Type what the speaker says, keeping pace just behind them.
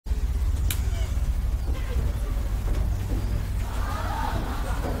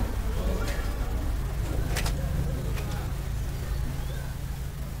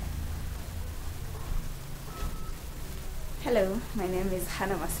Hello, my name is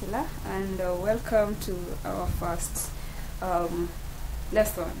Hannah Masila and welcome to our first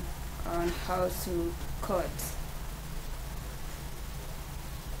lesson on how to code.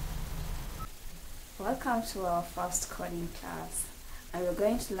 Welcome to our first coding class, and we're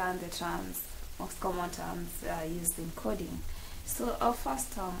going to learn the terms, most common terms used in coding. So our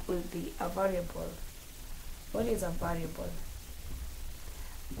first term will be a variable. What is a variable?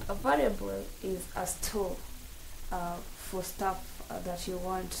 A variable is a store for stuff that you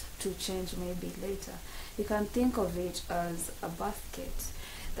want to change maybe later. You can think of it as a basket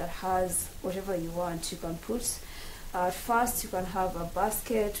that has whatever you want. You can put, at first you can have a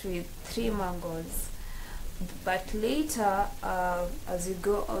basket with 3 mangoes, but later as you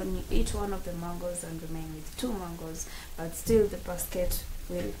go on, you eat one of the mangoes and remain with 2 mangoes, but still the basket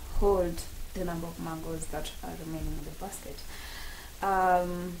will hold the number of mangoes that are remaining in the basket.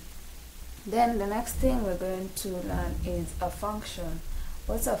 Then the next thing we're going to learn is a function.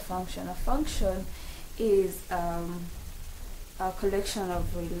 What's a function? A function is a collection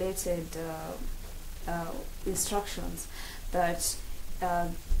of related instructions that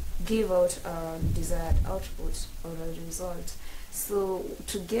give out a desired output or a result. So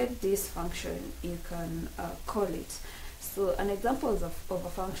to get this function, you can call it. So an example of a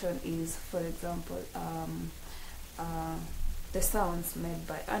function is, for example, the sounds made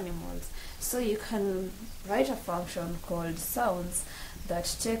by animals. So you can write a function called sounds that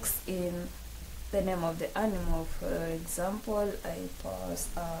takes in the name of the animal. For example, I pass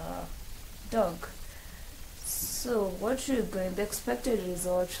a dog. So what you're going, the expected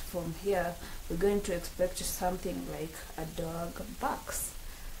result from here, we're going to expect something like a dog barks.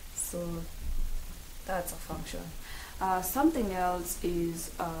 So that's a function. Something else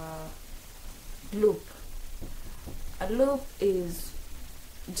is a loop. A loop is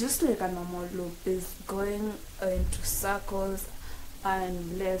just like a normal loop, is going into circles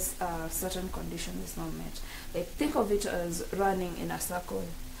unless a certain condition is not met. Like, think of it as running in a circle.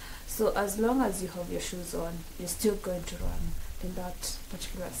 So as long as you have your shoes on, you're still going to run in that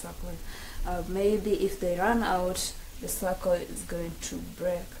particular circle. Maybe if they run out, the circle is going to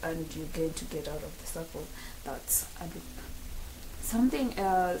break and you're going to get out of the circle. That's a loop. Something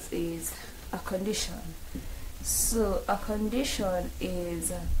else is a condition. So a condition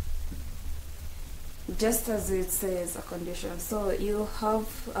is just as it says, a condition. So you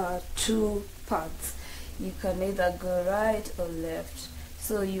have 2 paths. You can either go right or left.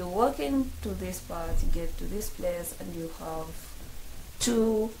 So you walk into this path, you get to this place, and you have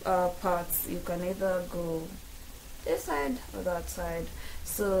 2 paths. You can either go this side or that side.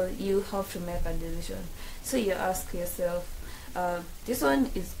 So you have to make a decision. So you ask yourself, this one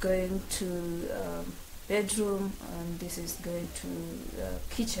is going to bedroom and this is going to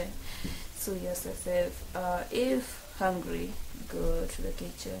kitchen. So you ask yourself, if hungry, go to the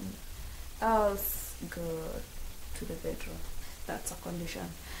kitchen, else go to the bedroom. That's a condition.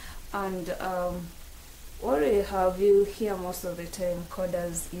 And what we have, you hear most of the time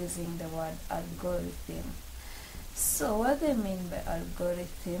coders using the word algorithm. So what they mean by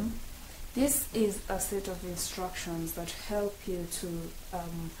algorithm, this is a set of instructions that help you to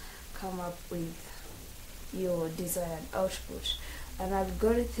come up with your desired output. An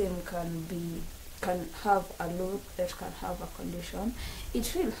algorithm can have a loop, it can have a condition,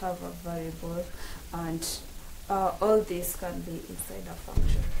 it will have a variable, and all this can be inside a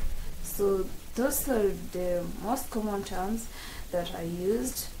function. So those are the most common terms that are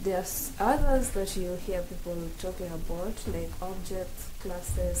used. There's others that you hear people talking about, like objects,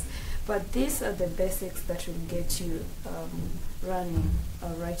 classes, but these are the basics that will get you running or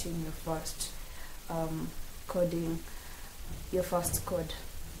writing your first coding, your first code.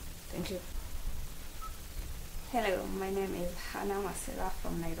 Thank you. Hello, my name is Hannah Masila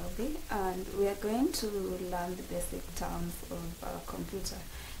from Nairobi, and we are going to learn the basic terms of a computer.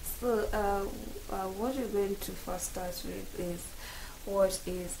 So what we're going to first start with is, what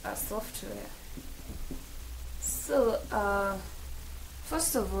is a software? So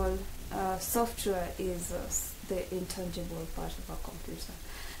first of all, software is the intangible part of a computer.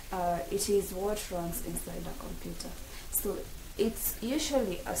 It is what runs inside a computer. So it's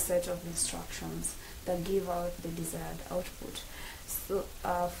usually a set of instructions that give out the desired output. So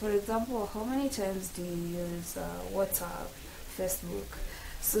for example, how many times do you use WhatsApp, Facebook?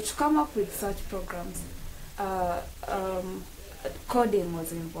 So to come up with such programs, coding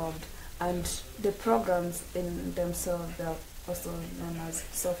was involved, and the programs in themselves are also known as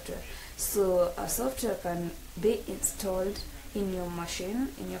software. So a software can be installed in your machine,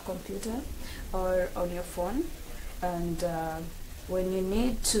 in your computer, or on your phone, and when you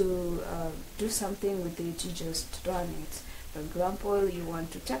need to do something with it, you just run it. For example, you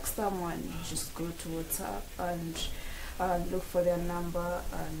want to text someone, you just go to WhatsApp and look for their number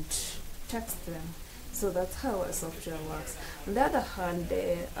and text them. So that's how our software works. On the other hand,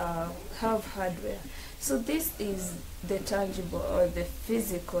 they have hardware. So this is the tangible or the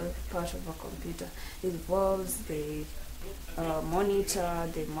physical part of a computer. It involves the monitor,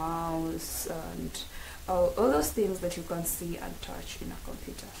 the mouse, and all those things that you can see and touch in a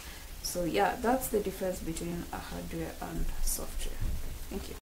computer. So yeah, that's the difference between a hardware and software. Thank you.